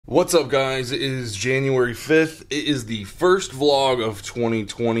What's up, guys? It is January 5th. It is the first vlog of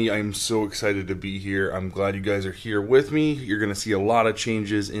 2020. I'm so excited to be here. I'm glad you guys are here with me. You're going to see a lot of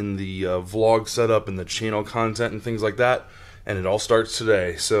changes in the vlog setup and the channel content and things like that. And it all starts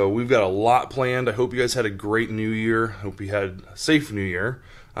today. So we've got a lot planned. I hope you guys had a great New Year. I hope you had a safe New Year.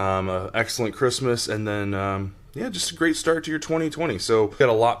 Excellent Christmas. And then, yeah, just a great start to your 2020. So we've got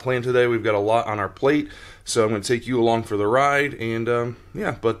a lot planned today. We've got a lot on our plate. So I'm going to take you along for the ride. And,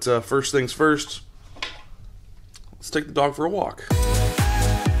 yeah, but first things first, let's take the dog for a walk.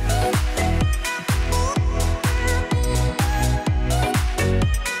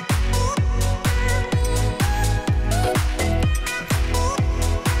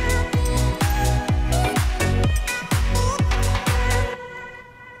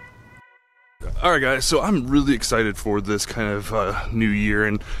 Alright guys, so I'm really excited for this kind of new year,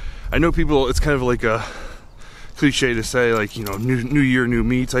 and I know people, it's kind of like a cliche to say, like, you know, new year, new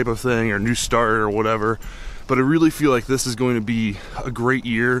me type of thing, or new start or whatever, but I really feel like this is going to be a great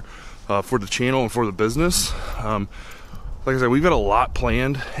year for the channel and for the business. Like I said, we've got a lot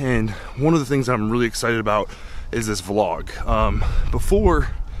planned, and one of the things I'm really excited about is this vlog. Before,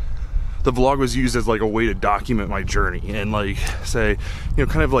 the vlog was used as like a way to document my journey and like say, you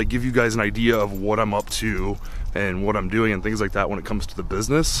know, kind of like give you guys an idea of what I'm up to and what I'm doing and things like that when it comes to the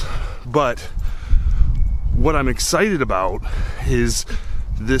business. But what I'm excited about is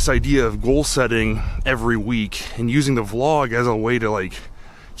this idea of goal setting every week and using the vlog as a way to like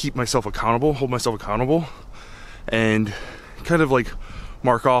keep myself accountable, hold myself accountable, and kind of like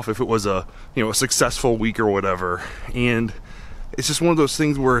mark off if it was a, you know, a successful week or whatever. And it's just one of those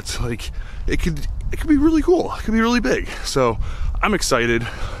things where it's like, it could be really cool. It could be really big. So I'm excited.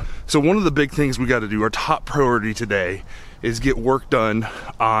 So one of the big things we got to do, our top priority today, is get work done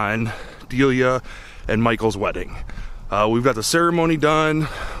on Delia and Michael's wedding. We've got the ceremony done.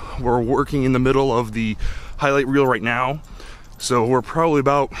 We're working in the middle of the highlight reel right now. So we're probably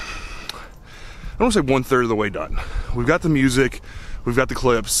about, I don't want to say 1/3 of the way done. We've got the music, we've got the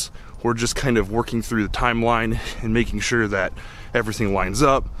clips. We're just kind of working through the timeline and making sure that everything lines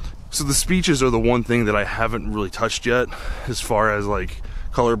up. So the speeches are the one thing that I haven't really touched yet as far as like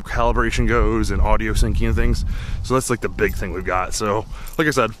color calibration goes and audio syncing and things. So that's like the big thing we've got. So like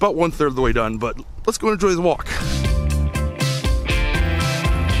I said, about 1/3 of the way done, but let's go enjoy the walk.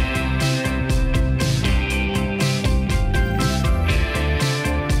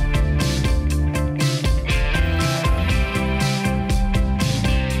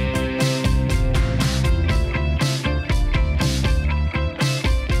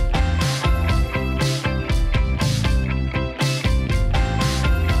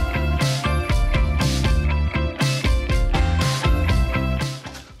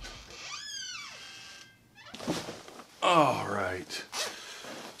 All right,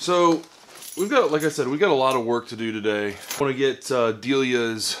 so we've got, like I said, we've got a lot of work to do today. I want to get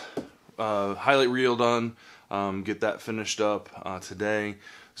Delia's highlight reel done, get that finished up today.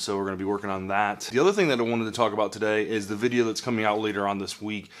 So we're going to be working on that. The other thing that I wanted to talk about today is the video that's coming out later on this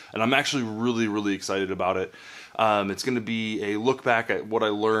week, and I'm actually really excited about it. It's going to be a look back at what I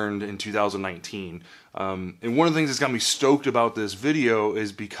learned in 2019. And one of the things that's got me stoked about this video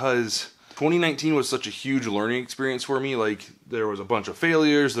is because 2019 was such a huge learning experience for me. Like, there was a bunch of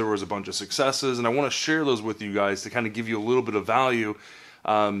failures, there was a bunch of successes, and I want to share those with you guys to kind of give you a little bit of value,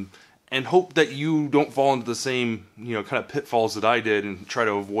 and hope that you don't fall into the same, you know, kind of pitfalls that I did and try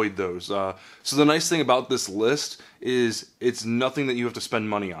to avoid those. So the nice thing about this list is it's nothing that you have to spend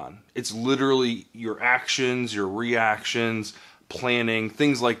money on. It's literally your actions, your reactions, planning,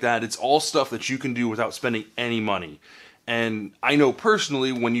 things like that. It's all stuff that you can do without spending any money. And I know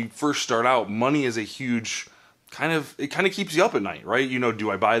personally, when you first start out, money is a huge it kind of keeps you up at night, right? You know, do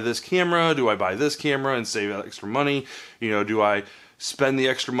I buy this camera? Do I buy this camera and save that extra money? You know, do I spend the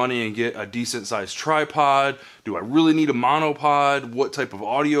extra money and get a decent sized tripod? Do I really need a monopod? What type of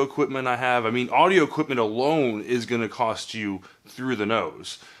audio equipment I have? I mean, audio equipment alone is going to cost you through the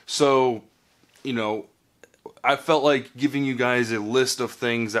nose. So, you know, I felt like giving you guys a list of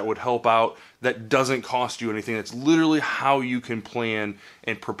things that would help out that doesn't cost you anything. That's literally how you can plan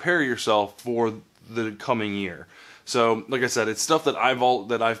and prepare yourself for the coming year. So, like I said, it's stuff that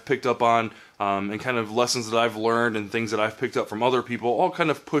I've picked up on, and kind of lessons that I've learned and things that I've picked up from other people, all kind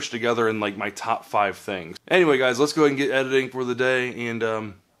of pushed together in like my top 5 things. Anyway, guys, let's go ahead and get editing for the day, and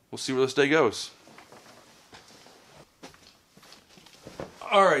we'll see where this day goes.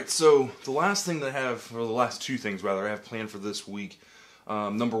 Alright, so the last thing that I have, or the last 2 things rather, I have planned for this week.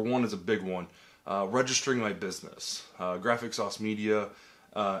 Number 1 is a big one. Registering my business. Graphic Sauce Media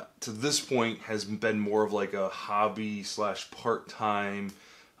to this point has been more of like a hobby slash part-time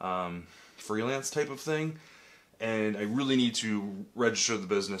freelance type of thing, and I really need to register the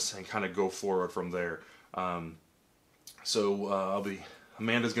business and kind of go forward from there.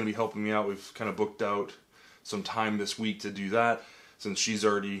 Amanda's going to be helping me out. We've kind of booked out some time this week to do that, since she's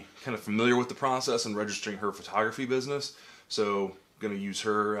already kind of familiar with the process and registering her photography business. So I'm going to use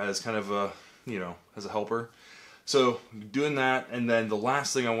her as kind of a, as a helper. So doing that, and then the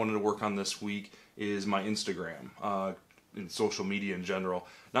last thing I wanted to work on this week is my Instagram, and social media in general.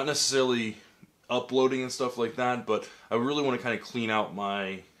 Not necessarily uploading and stuff like that, but I really want to kind of clean out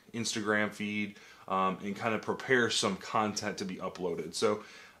my Instagram feed, and kind of prepare some content to be uploaded. So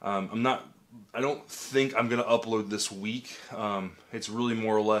I don't think I'm going to upload this week. It's really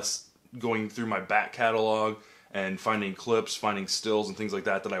more or less going through my back catalog and finding clips, finding stills and things like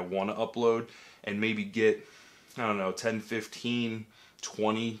that I want to upload, and maybe get, 10, 15,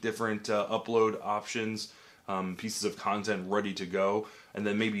 20 different upload options, pieces of content ready to go. And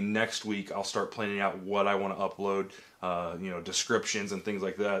then maybe next week I'll start planning out what I want to upload, descriptions and things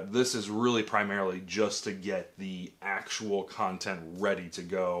like that. This is really primarily just to get the actual content ready to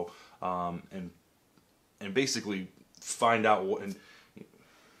go, and basically find out what. And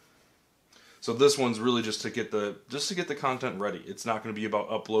so this one's really just to get the content ready. It's not going to be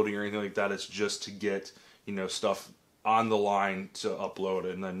about uploading or anything like that. It's just to get stuff on the line to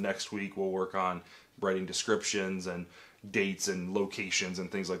upload, and then next week we'll work on writing descriptions and dates and locations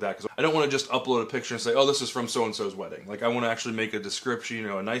and things like that. Because I don't want to just upload a picture and say, oh, this is from so-and-so's wedding. Like, I want to actually make a description,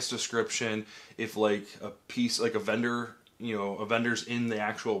 a nice description. If like a piece, like a vendor, a vendor's in the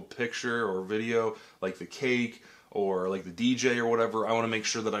actual picture or video, like the cake or like the DJ or whatever, I want to make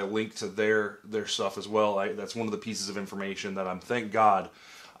sure that I link to their stuff as well. That's one of the pieces of information that thank God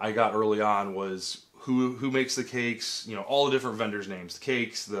I got early on, was who makes the cakes, all the different vendors' names, the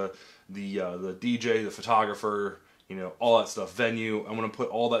cakes, the DJ, the photographer, all that stuff, venue. I want to put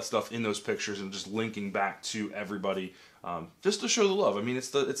all that stuff in those pictures and just linking back to everybody, just to show the love. I mean, it's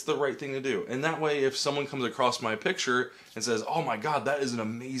the right thing to do. And that way, if someone comes across my picture and says, "Oh my God, that is an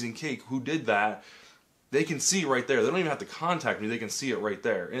amazing cake. Who did that?" They can see right there. They don't even have to contact me. They can see it right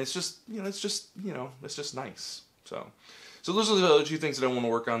there. And it's just, it's just nice. So those are the other two things that I want to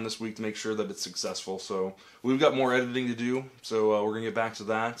work on this week to make sure that it's successful. So we've got more editing to do. So we're going to get back to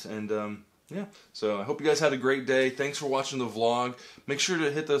that. And yeah, so I hope you guys had a great day. Thanks for watching the vlog. Make sure to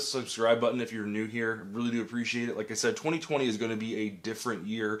hit the subscribe button if you're new here. I really do appreciate it. Like I said, 2020 is going to be a different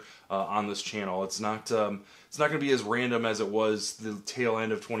year on this channel. It's not going to be as random as it was the tail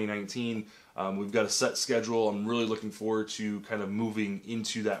end of 2019. We've got a set schedule. I'm really looking forward to kind of moving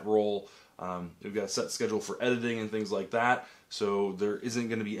into that role. We've got a set schedule for editing and things like that, so there isn't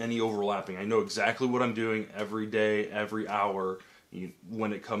going to be any overlapping. I know exactly what I'm doing every day, every hour,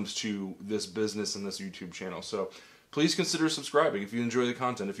 when it comes to this business and this YouTube channel. So please consider subscribing if you enjoy the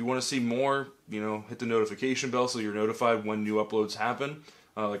content. If you want to see more, hit the notification bell so you're notified when new uploads happen.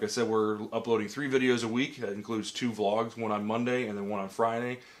 Like I said, we're uploading 3 videos a week. That includes 2 vlogs, one on Monday and then one on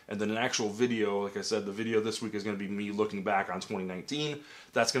Friday. And then an actual video, like I said, the video this week is going to be me looking back on 2019.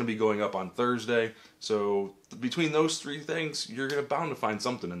 That's going to be going up on Thursday. So between those 3 things, you're bound to find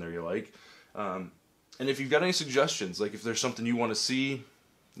something in there you like. And if you've got any suggestions, like if there's something you want to see,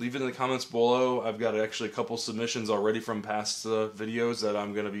 leave it in the comments below. I've got actually a couple submissions already from past videos that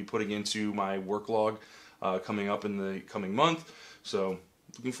I'm going to be putting into my work log coming up in the coming month. So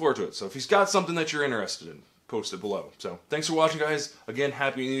looking forward to it. So if he's got something that you're interested in, post it below. So thanks for watching, guys. Again,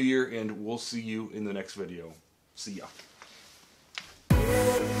 Happy New Year, and we'll see you in the next video. See ya.